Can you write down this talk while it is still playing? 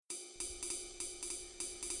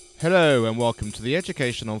Hello and welcome to the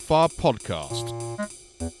Education on Fire podcast.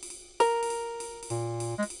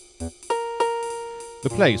 The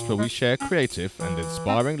place where we share creative and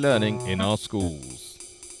inspiring learning in our schools.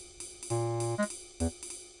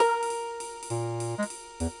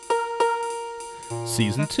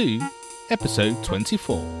 Season 2, Episode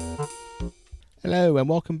 24. Hello and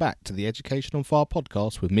welcome back to the Education on Fire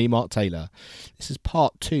podcast with me, Mark Taylor. This is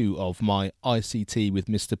part 2 of my ICT with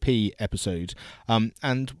Mr.P episode. And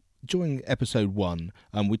during episode 1,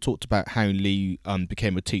 we talked about how Lee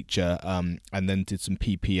became a teacher and then did some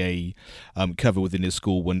PPA cover within his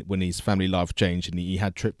school when his family life changed and he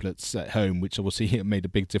had triplets at home, which obviously made a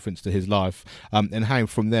big difference to his life. And how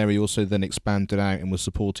from there he also then expanded out and was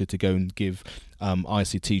supported to go and give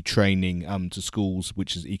ICT training to schools,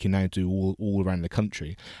 which he can now do all around the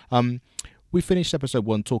country. We finished episode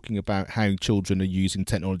 1 talking about how children are using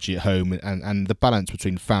technology at home and the balance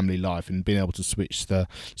between family life and being able to switch the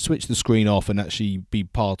screen off and actually be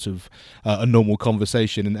part of a normal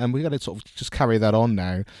conversation. And we're going to sort of just carry that on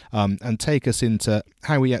now and take us into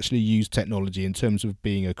how we actually use technology in terms of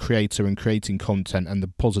being a creator and creating content and the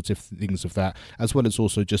positive things of that, as well as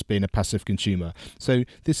also just being a passive consumer. So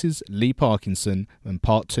this is Lee Parkinson and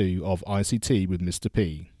part 2 of ICT with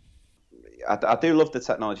Mr.P. I do love the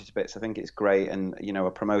technology to bits. I think it's great, and I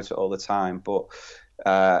promote it all the time. But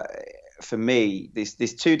for me,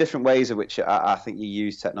 there's two different ways in which I think you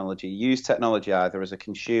use technology. You use technology either as a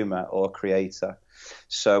consumer or a creator.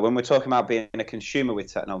 So when we're talking about being a consumer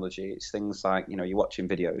with technology, it's things like you're watching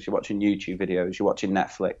videos, you're watching YouTube videos, you're watching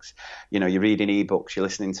Netflix, you're reading ebooks, you're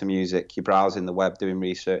listening to music, you're browsing the web, doing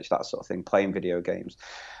research, that sort of thing, playing video games.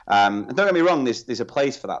 And don't get me wrong, there's a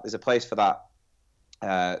place for that. There's a place for that.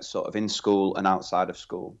 Sort of in school and outside of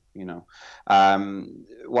school, What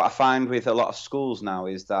I find with a lot of schools now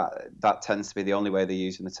is that tends to be the only way they're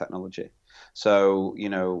using the technology. So,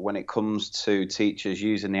 when it comes to teachers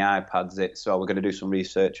using the iPads, it's, we're going to do some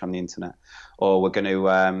research on the internet, or we're going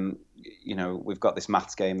to, we've got this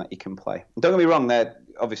maths game that you can play. And don't get me wrong, they're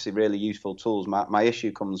obviously really useful tools. My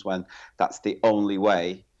issue comes when that's the only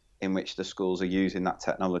way in which the schools are using that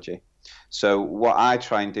technology. So what I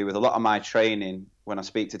try and do with a lot of my training when I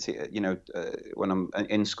speak to, when I'm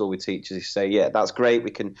in school with teachers, is say, yeah, that's great.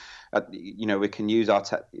 We can, we can use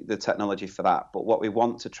the technology for that. But what we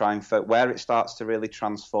want to try and where it starts to really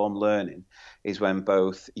transform learning is when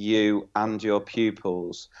both you and your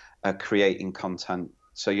pupils are creating content.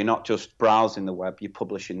 So you're not just browsing the web, you're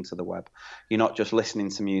publishing to the web. You're not just listening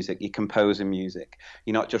to music, you're composing music.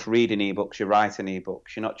 You're not just reading ebooks, you're writing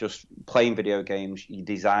ebooks. You're not just playing video games, you're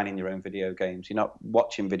designing your own video games. You're not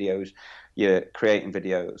watching videos, you're creating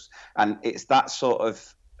videos. And it's that sort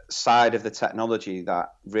of side of the technology that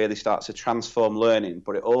really starts to transform learning,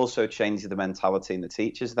 but it also changes the mentality in the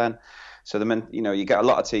teachers then. So you get a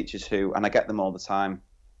lot of teachers who, and I get them all the time,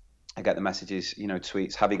 I get the messages,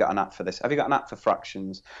 tweets, have you got an app for this? Have you got an app for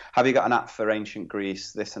fractions? Have you got an app for ancient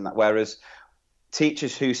Greece, this and that? Whereas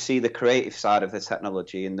teachers who see the creative side of the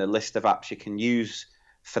technology and the list of apps you can use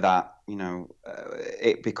for that,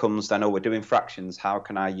 it becomes then, we're doing fractions. How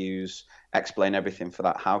can I explain everything for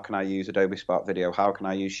that? How can I use Adobe Spark Video? How can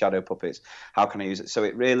I use Shadow Puppets? How can I use it? So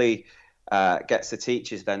it really gets the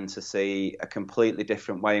teachers then to see a completely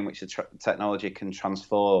different way in which the technology can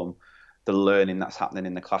transform the learning that's happening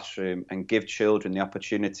in the classroom and give children the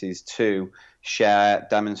opportunities to share,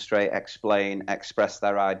 demonstrate, explain, express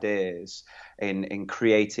their ideas in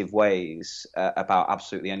creative ways about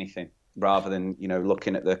absolutely anything, rather than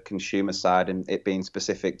looking at the consumer side and it being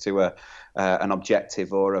specific to an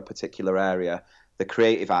objective or a particular area. The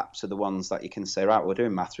creative apps are the ones that you can say, right, we're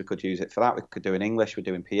doing maths, we could use it for that. We could do in English, we're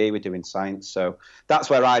doing PE, we're doing science. So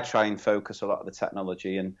that's where I try and focus a lot of the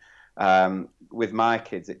technology. And with my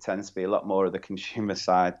kids, it tends to be a lot more of the consumer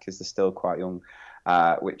side because they're still quite young,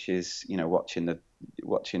 which is watching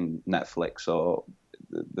Netflix or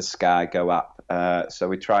the Sky Go app. So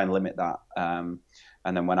we try and limit that. And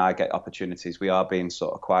then when I get opportunities, we are being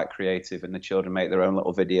sort of quite creative, and the children make their own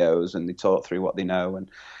little videos and they talk through what they know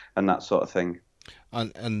and that sort of thing.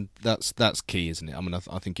 And that's key, isn't it? I mean,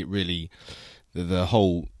 I think it really. The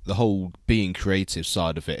whole being creative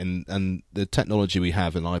side of it and the technology we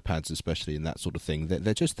have in iPads especially and that sort of thing,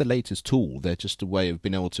 they're just the latest tool. They're just a way of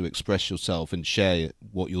being able to express yourself and share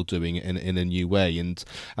what you're doing in a new way and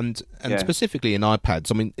yeah. Specifically in iPads,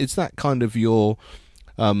 I mean, is that kind of your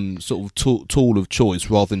sort of tool of choice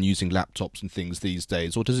rather than using laptops and things these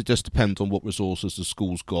days, or does it just depend on what resources the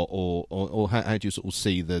school's got, or how do you sort of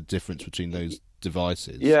see the difference between those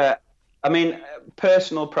devices? Yeah, I mean,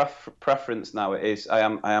 personal preference now it is. I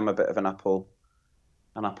am a bit of an Apple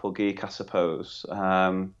geek, I suppose.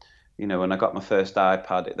 when I got my first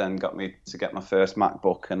iPad, it then got me to get my first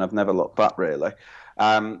MacBook, and I've never looked back really.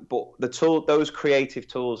 But those creative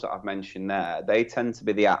tools that I've mentioned there, they tend to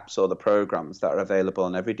be the apps or the programs that are available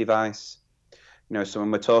on every device. So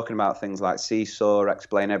when we're talking about things like Seesaw,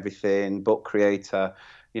 Explain Everything, Book Creator,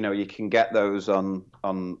 you can get those on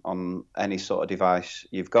any sort of device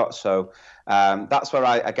you've got. So that's where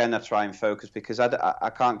I try and focus, because I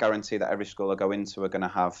can't guarantee that every school I go into are going to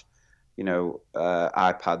have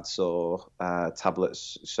iPads or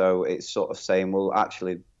tablets. So it's sort of saying, well,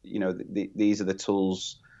 actually, these are the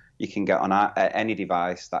tools you can get on any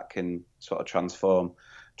device that can sort of transform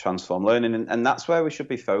learning, and that's where we should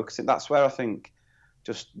be focusing. That's where I think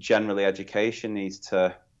just generally education needs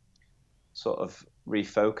to sort of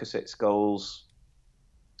refocus its goals,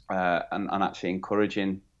 and actually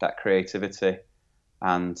encouraging that creativity,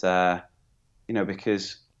 and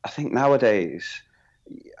because I think nowadays,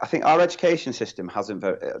 I think our education system hasn't.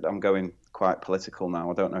 I'm going quite political now.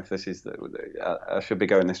 I don't know if this is I should be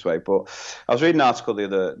going this way, but I was reading an article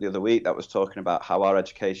the other week that was talking about how our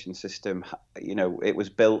education system, it was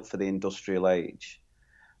built for the industrial age,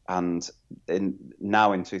 and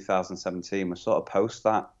now in 2017 we're sort of post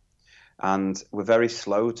that, and we're very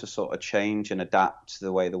slow to sort of change and adapt to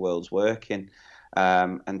the way the world's working,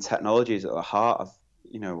 and technology is at the heart of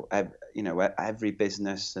every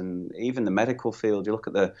business, and even the medical field. You look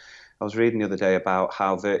at I was reading the other day about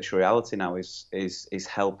how virtual reality now is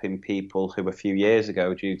helping people who a few years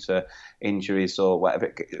ago, due to injuries or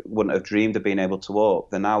whatever, wouldn't have dreamed of being able to walk.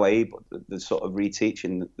 They're now they're sort of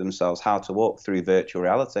reteaching themselves how to walk through virtual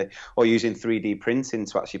reality, or using 3D printing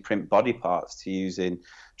to actually print body parts, to using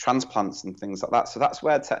transplants and things like that. So that's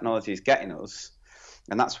where technology is getting us.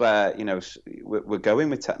 And that's where we're going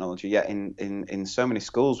with technology. Yet in so many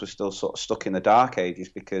schools, we're still sort of stuck in the dark ages,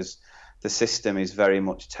 because the system is very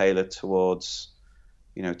much tailored towards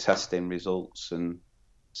testing results and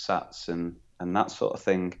SATs and that sort of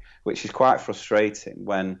thing, which is quite frustrating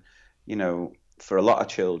when for a lot of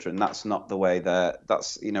children that's not the way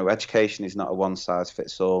education is not a one size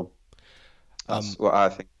fits all. That's what I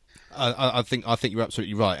think. I think you're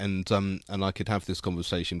absolutely right, and I could have this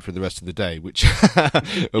conversation for the rest of the day, which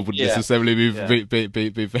wouldn't necessarily be very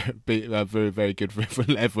very good for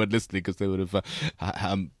everyone listening, because they would have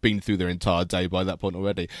been through their entire day by that point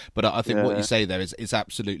already. But I think what you say there is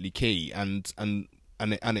absolutely key, and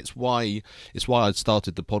it's why I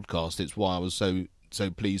started the podcast. It's why I was so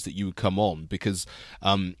pleased that you would come on, because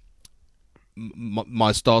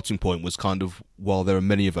my starting point was kind of, while there are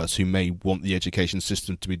many of us who may want the education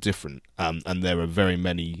system to be different, and there are very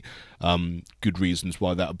many good reasons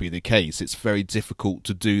why that would be the case, it's very difficult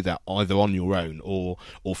to do that either on your own or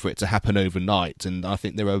for it to happen overnight. And I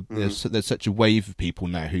think there's such a wave of people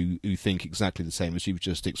now who think exactly the same as you've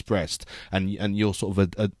just expressed, and you're sort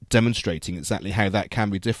of demonstrating exactly how that can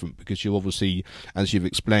be different, because you obviously, as you've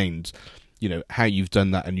explained, how you've done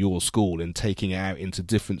that in your school and taking it out into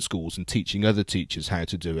different schools and teaching other teachers how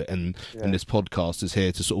to do it. And this podcast is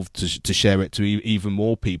here to sort of to share it to even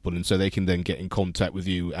more people, and so they can then get in contact with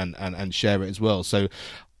you and share it as well. So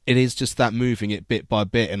it is just that moving it bit by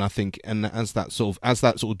bit, and I think, and as that sort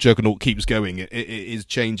of juggernaut keeps going, it is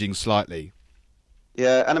changing slightly.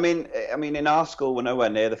 Yeah, and I mean, in our school, we're nowhere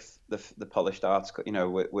near the polished article.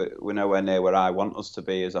 We're nowhere near where I want us to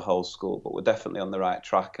be as a whole school, but we're definitely on the right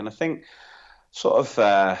track. And I think sort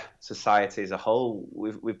of society as a whole,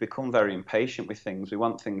 we've become very impatient with things. We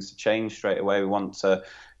want things to change straight away. We want to,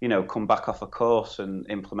 come back off a course and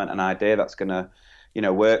implement an idea that's going to,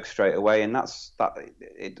 work straight away. And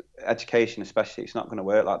education especially, it's not going to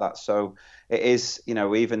work like that. So it is,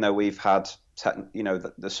 even though we've had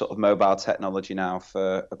the sort of mobile technology now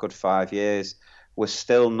for a good 5 years, we're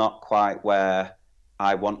still not quite where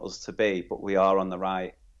I want us to be, but we are on the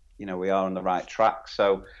right track.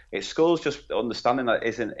 So it's schools just understanding that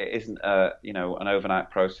it isn't an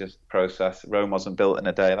overnight process. Rome wasn't built in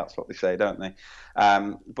a day. That's what they say, don't they?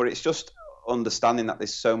 But it's just understanding that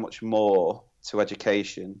there's so much more to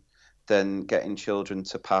education than getting children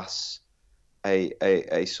to pass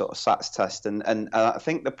a sort of SATs test. And I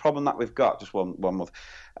think the problem that we've got, just one more,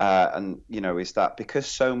 is that because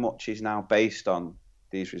so much is now based on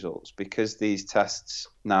these results, because these tests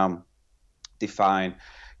now define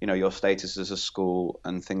your status as a school,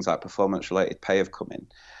 and things like performance-related pay have come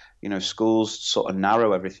in. Schools sort of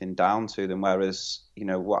narrow everything down to them. Whereas,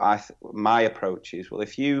 my approach is, well,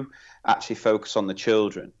 if you actually focus on the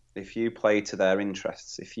children, if you play to their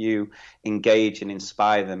interests, if you engage and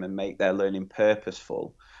inspire them and make their learning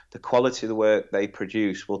purposeful, the quality of the work they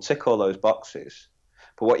produce will tick all those boxes.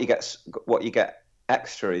 But what you get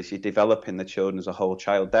extra is you're developing the children as a whole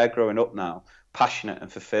child. They're growing up now passionate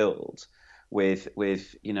and fulfilled with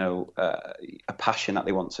a passion that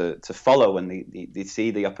they want to follow, and they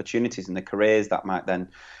see the opportunities and the careers that might then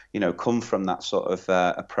come from that sort of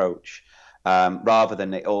approach, rather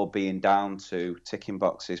than it all being down to ticking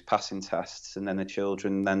boxes, passing tests, and then the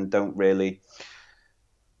children then don't really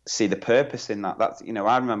see the purpose in that. That's,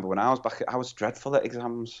 I remember when I was back, I was dreadful at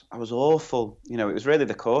exams. I was awful. It was really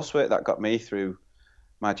the coursework that got me through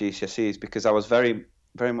my GCSEs, because I was very,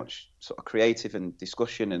 very much sort of creative and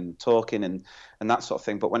discussion and talking and that sort of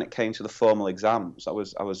thing. But when it came to the formal exams, I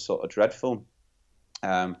was sort of dreadful.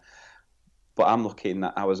 But I'm lucky in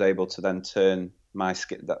that I was able to then turn my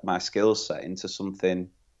skill set into something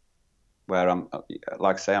where I'm,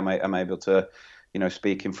 like I say, I'm able to,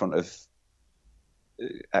 speak in front of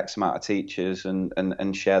X amount of teachers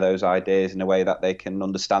and share those ideas in a way that they can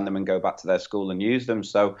understand them and go back to their school and use them.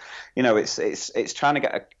 So, it's trying to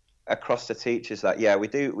get across to teachers that, we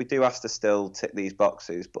do have to still tick these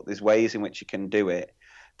boxes, but there's ways in which you can do it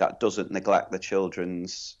that doesn't neglect the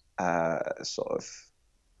children's sort of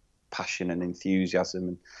passion and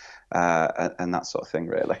enthusiasm and that sort of thing,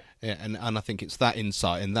 really. Yeah, and I think it's that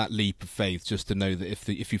insight and that leap of faith, just to know that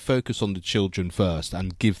if you focus on the children first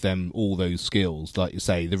and give them all those skills, like you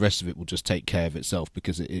say, the rest of it will just take care of itself,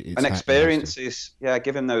 because it's and experiences.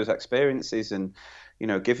 Give them those experiences and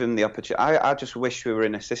give them the opportunity. I just wish we were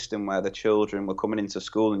in a system where the children were coming into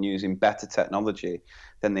school and using better technology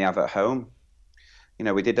than they have at home.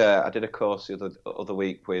 I did a course the other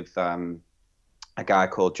week with a guy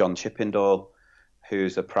called John Chippendale,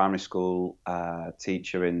 who's a primary school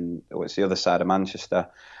teacher it's the other side of Manchester.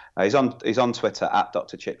 He's on Twitter at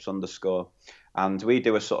Dr. Chips _, and we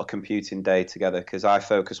do a sort of computing day together, because I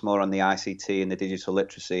focus more on the ICT and the digital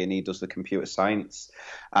literacy, and he does the computer science.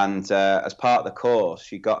 And as part of the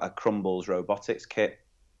course, you got a Crumbles robotics kit,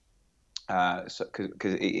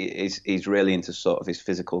 because he's really into sort of his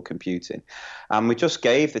physical computing. And we just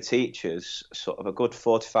gave the teachers sort of a good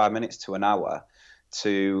 45 minutes to an hour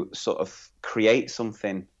to sort of create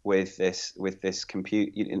something with this this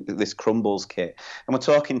Crumbles kit. And we're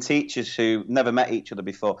talking teachers who never met each other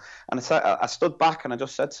before. And I stood back and I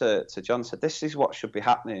just said to John, this is what should be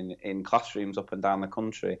happening in classrooms up and down the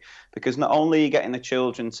country, because not only are you getting the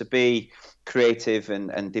children to be creative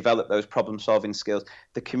and develop those problem solving skills,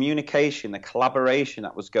 the communication, the collaboration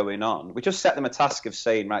that was going on, we just set them a task of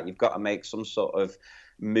saying, right, you've got to make some sort of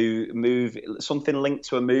move something linked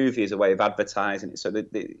to a movie as a way of advertising it. So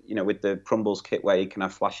with the Crumbles kit where you can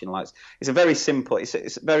have flashing lights, it's a very simple.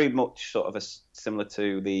 It's very much sort of similar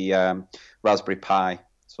to the Raspberry Pi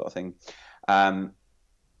sort of thing. And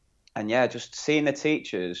just seeing the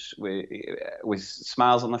teachers with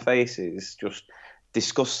smiles on their faces, just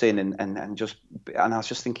discussing and I was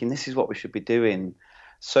just thinking, this is what we should be doing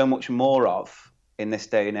so much more of in this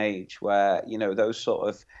day and age, where those sort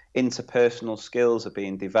of interpersonal skills are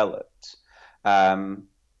being developed. It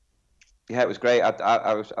was great.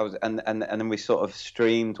 I was and then we sort of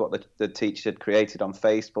streamed what the teachers had created on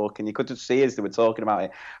Facebook, and you could just see as they were talking about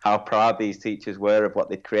it how proud these teachers were of what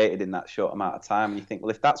they'd created in that short amount of time. And you think,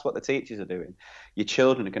 well, if that's what the teachers are doing, your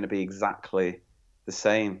children are going to be exactly the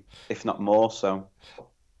same, if not more so.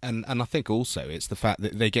 And I think also it's the fact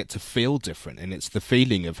that they get to feel different, and it's the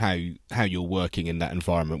feeling of how you're working in that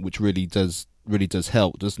environment, which really does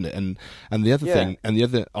help, doesn't it? And the other thing, and the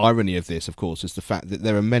other irony of this, of course, is the fact that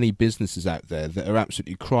there are many businesses out there that are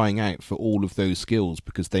absolutely crying out for all of those skills,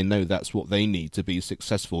 because they know that's what they need to be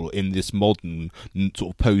successful in this modern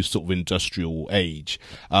sort of post sort of industrial age.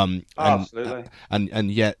 Absolutely.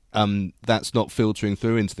 And yet that's not filtering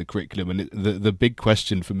through into the curriculum. And the big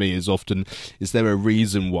question for me is often, is there a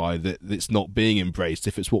reason why that it's not being embraced?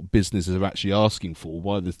 If it's what businesses are actually asking for,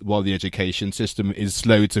 why the education system is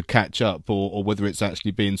slow to catch up, or whether it's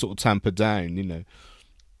actually being sort of tampered down,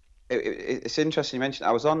 It's interesting you mentioned.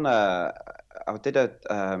 I was on. I did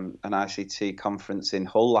an ICT conference in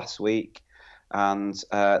Hull last week, and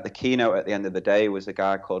the keynote at the end of the day was a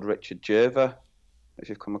guy called Richard Gerver. If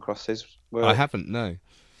you've come across his work, I haven't. No.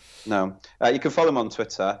 You can follow him on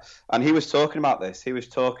Twitter, and he was talking about this. He was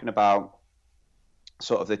talking about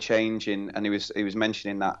sort of the change in, and he was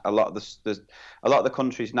mentioning that a lot of the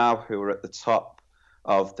countries now who are at the top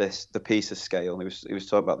of the PISA scale. He was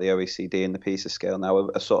talking about the OECD and the PISA scale now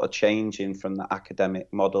are sort of changing from the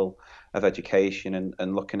academic model of education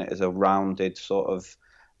and looking at it as a rounded sort of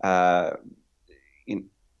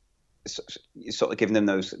sort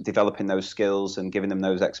of developing those skills and giving them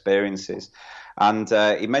those experiences. And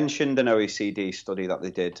he mentioned an OECD study that they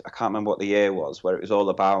did. I can't remember what the year was, where it was all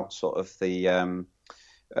about sort of the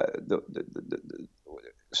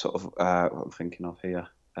sort of what I'm thinking of here.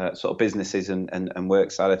 sort of businesses and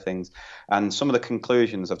work side of things. And some of the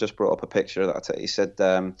conclusions, I've just brought up a picture of that. He said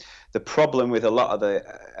the problem with a lot of the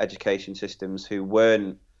education systems who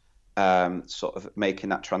weren't sort of making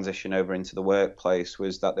that transition over into the workplace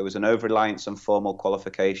was that there was an over-reliance on formal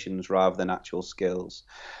qualifications rather than actual skills.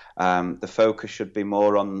 The focus should be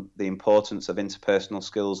more on the importance of interpersonal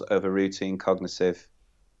skills over routine cognitive,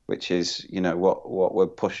 which is, what we're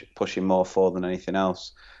pushing more for than anything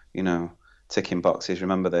else, ticking boxes.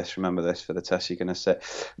 Remember this for the test you're going to sit.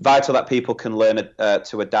 Vital that people can learn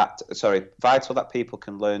to adapt. Vital that people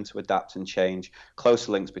can learn to adapt and change.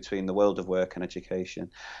 Closer links between the world of work and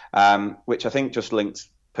education, which I think just links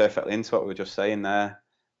perfectly into what we were just saying there.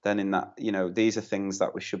 Then in that, these are things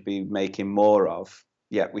that we should be making more of.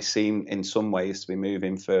 Yet we seem in some ways to be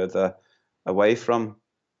moving further away from.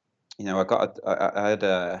 I had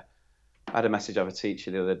a message of a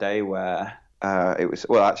teacher the other day where. It was,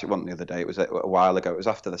 well, actually, it wasn't the other day. It was a while ago. It was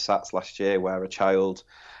after the SATs last year, where a child,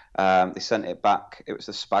 they sent it back. It was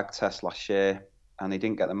the SPAG test last year, and he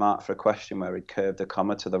didn't get the mark for a question where he'd curved a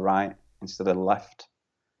comma to the right instead of the left.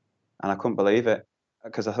 And I couldn't believe it,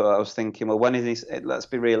 because I was thinking, well, when is he? Let's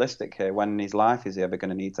be realistic here. When in his life is he ever going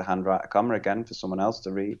to need to handwrite a comma again for someone else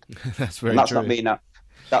to read? That's very true. Not me now.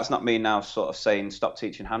 That's not me now sort of saying stop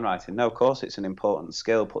teaching handwriting. No, of course it's an important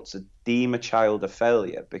skill, but to deem a child a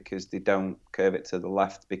failure because they don't curve it to the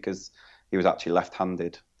left because he was actually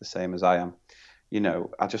left-handed, the same as I am,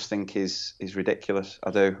 I just think is ridiculous.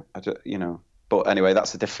 I do, But anyway,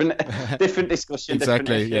 that's a different discussion.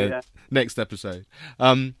 Exactly. Different issue, yeah. Next episode.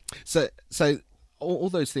 So all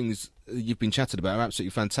those things you've been chatted about are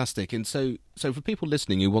absolutely fantastic. And so for people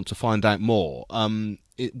listening who want to find out more,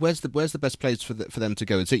 where's the best place for them to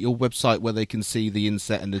go? Is it your website where they can see the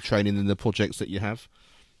inset and the training and the projects that you have?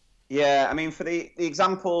 Yeah, I mean, for the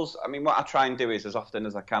examples, I mean, what I try and do is as often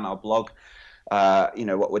as I can, I'll blog,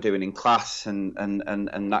 what we're doing in class, and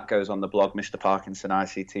that goes on the blog,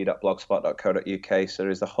 mrparkinsonict.blogspot.co.uk. So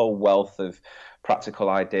there's a whole wealth of practical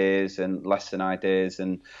ideas and lesson ideas,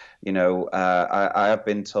 and I have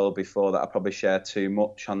been told before that I probably share too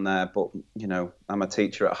much on there, but I'm a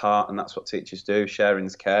teacher at heart, and that's what teachers do.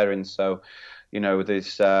 Sharing's caring. So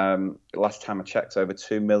there's last time I checked, over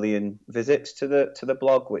 2 million visits to the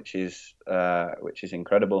blog, which is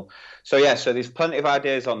incredible. So there's plenty of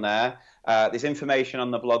ideas on there. There's information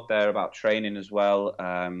on the blog there about training as well,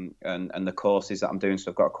 and the courses that I'm doing.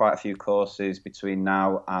 So I've got quite a few courses between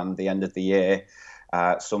now and the end of the year.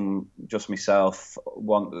 Some just myself,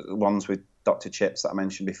 ones with Dr. Chips that I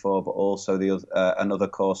mentioned before, but also another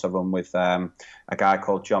course I run with a guy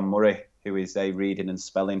called John Murray, who is a reading and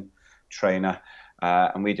spelling trainer,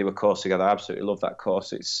 and we do a course together. I absolutely love that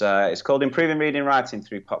course. It's called Improving Reading and Writing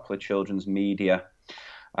Through Popular Children's Media.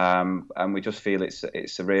 And we just feel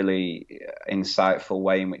it's a really insightful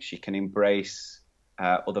way in which you can embrace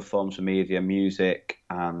other forms of media, music,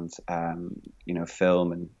 and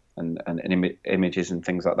film and images and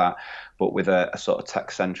things like that, but with a sort of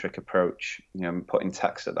tech-centric approach. Putting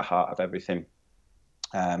text at the heart of everything.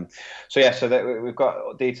 So we've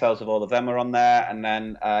got details of all of them are on there, and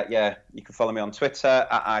then you can follow me on Twitter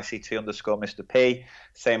at ICT_Mr.P.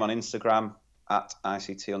 Same on Instagram at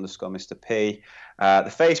ICT_Mr.P.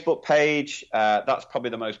 The Facebook page, that's probably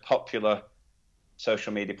the most popular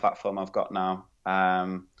social media platform I've got now.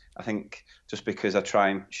 I think just because I try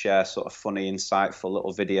and share sort of funny, insightful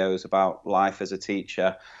little videos about life as a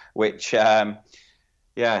teacher, which sort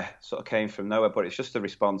of came from nowhere, but it's just a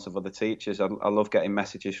response of other teachers. I love getting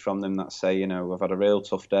messages from them that say, I've had a real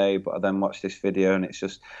tough day, but I then watched this video, and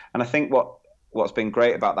I think what's been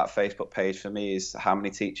great about that Facebook page for me is how many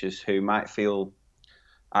teachers who might feel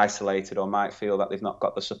isolated or might feel that they've not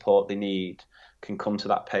got the support they need can come to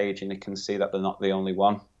that page and they can see that they're not the only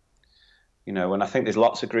one. And I think there's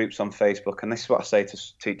lots of groups on Facebook, and this is what I say to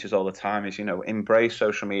teachers all the time is, embrace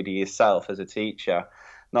social media yourself as a teacher,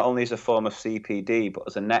 not only as a form of CPD, but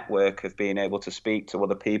as a network of being able to speak to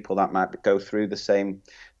other people that might go through the same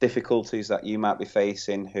difficulties that you might be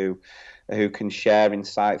facing, who can share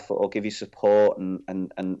insightful or give you support,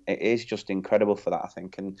 and it is just incredible for that, I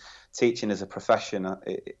think. And teaching as a profession,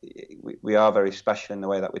 we are very special in the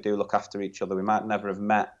way that we do look after each other. We might never have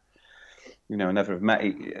met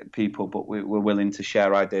people, but we're willing to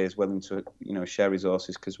share ideas, willing to share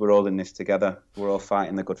resources, because we're all in this together. We're all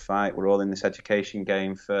fighting the good fight. We're all in this education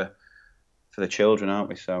game for the children, aren't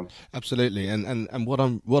we? So absolutely, and what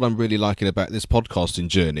I'm really liking about this podcasting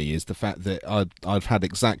journey is the fact that I've had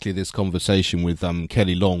exactly this conversation with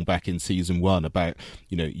Kelly Long back in season 1 about,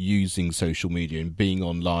 you know, using social media and being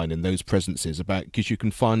online and those presences, about because you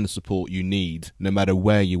can find the support you need no matter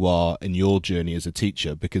where you are in your journey as a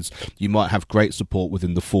teacher, because you might have great support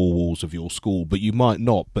within the 4 walls of your school, but you might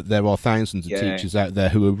not. But there are thousands of teachers out there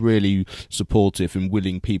who are really supportive and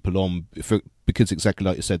willing people on because exactly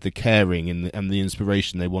like you said, the caring and the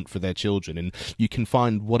inspiration they want for their children. And you can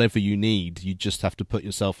find whatever you need. You just have to put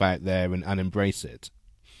yourself out there and embrace it.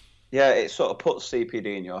 Yeah, it sort of puts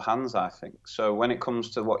CPD in your hands, I think. So when it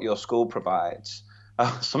comes to what your school provides,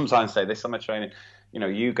 I sometimes say this on my training, you know,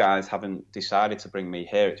 you guys haven't decided to bring me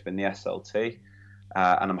here. It's been the SLT.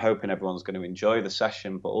 And I'm hoping everyone's going to enjoy the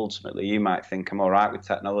session, but ultimately you might think I'm all right with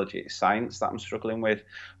technology. It's science that I'm struggling with,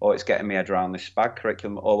 or it's getting me head around this SPAG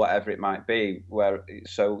curriculum, or whatever it might be.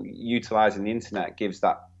 So utilising the internet puts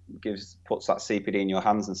that CPD in your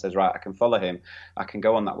hands and says, right, I can follow him, I can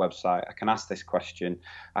go on that website, I can ask this question,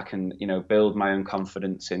 I can, you know, build my own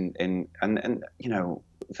confidence in and you know,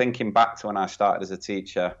 thinking back to when I started as a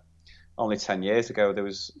teacher only 10 years ago, there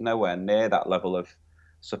was nowhere near that level of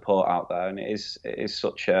support out there, and it is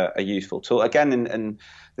such a useful tool again, and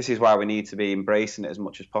this is why we need to be embracing it as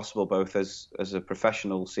much as possible, both as a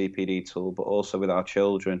professional CPD tool, but also with our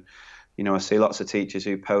children. You know, I see lots of teachers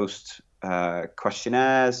who post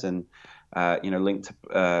questionnaires and you know, linked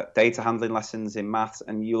to data handling lessons in maths,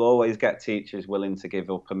 and you'll always get teachers willing to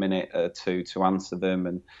give up a minute or two to answer them,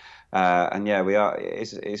 and yeah,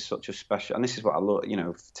 it's such a special, and this is what I love, you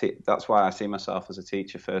know, that's why I see myself as a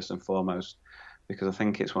teacher first and foremost, because I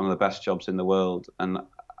think it's one of the best jobs in the world, and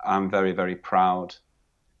I'm very, very proud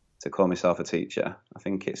to call myself a teacher. I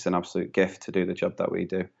think it's an absolute gift to do the job that we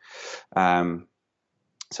do.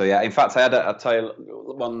 So yeah, in fact, I'll tell you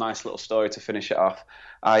one nice little story to finish it off.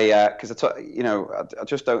 Because you know, I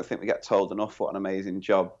just don't think we get told enough what an amazing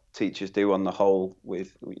job teachers do on the whole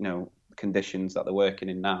with, you know, conditions that they're working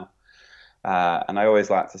in now. And I always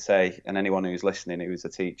like to say, and anyone who's listening who's a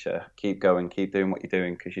teacher, keep going, keep doing what you're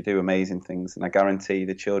doing, because you do amazing things. And I guarantee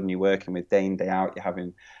the children you're working with day in, day out, you're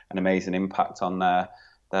having an amazing impact on their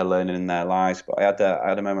learning and their lives. But I had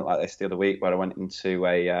a moment like this the other week where I went into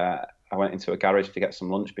a garage to get some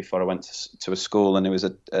lunch before I went to a school, and there was a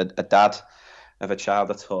dad of a child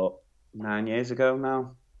I taught 9 years ago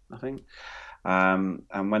now, I think.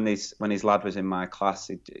 And when his lad was in my class,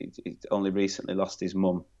 he'd only recently lost his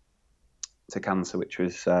mum to cancer, which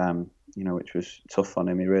was which was tough on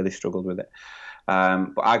him. He really struggled with it.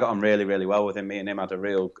 But I got on really, really well with him. Me and him had a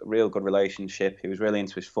real good relationship. He was really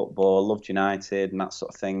into his football, loved United and that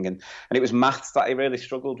sort of thing. And it was maths that he really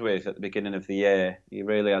struggled with at the beginning of the year. He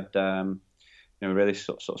really had, really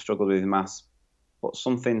sort of struggled with maths. But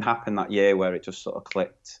something happened that year where it just sort of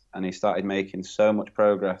clicked, and he started making so much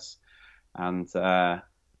progress. And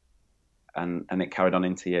it carried on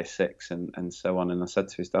into year 6 and so on. And I said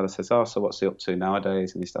to his dad, I said, "Oh, so what's he up to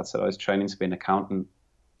nowadays?" And his dad said, "I was training to be an accountant."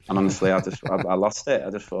 And honestly, I lost it.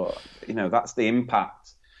 I just thought, you know, that's the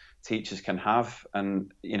impact teachers can have.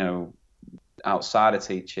 And, you know, outside of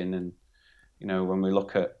teaching, and, you know, when we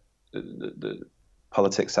look at the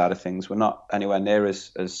politics side of things, we're not anywhere near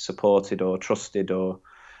as supported or trusted or,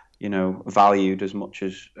 you know, valued as much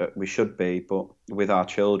as we should be. But with our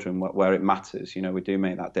children, where it matters, you know, we do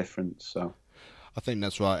make that difference. So I think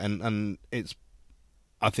that's right, and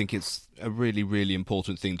I think it's a really, really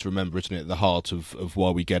important thing to remember, isn't it, at the heart of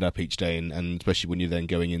why we get up each day, and especially when you're then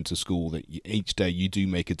going into school, that each day you do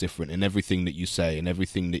make a difference, and everything that you say and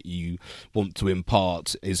everything that you want to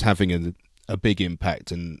impart is having a big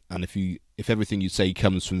impact, and if everything you say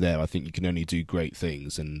comes from there, I think you can only do great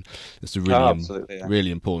things, and it's a really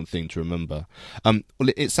really important thing to remember. Well,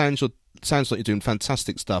 it sounds like you're doing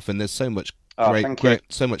fantastic stuff, and there's so much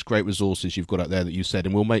great resources you've got out there that you said,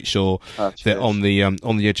 and we'll make sure that on the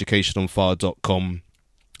educationonfire.com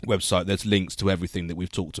website there's links to everything that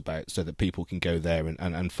we've talked about, so that people can go there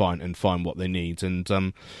and find what they need.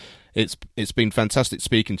 And it's been fantastic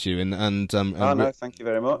speaking to you, and thank you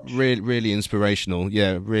very much. Really inspirational.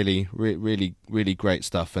 Yeah, really great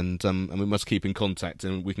stuff. And we must keep in contact,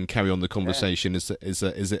 and we can carry on the conversation as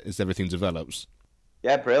everything develops.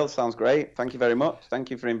 Yeah, Brill, sounds great. Thank you very much. Thank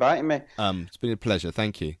you for inviting me. It's been a pleasure.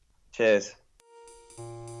 Thank you. Cheers.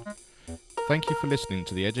 Thank you for listening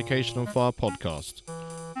to the Education on Fire podcast.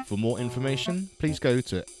 For more information, please go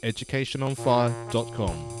to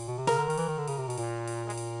educationonfire.com.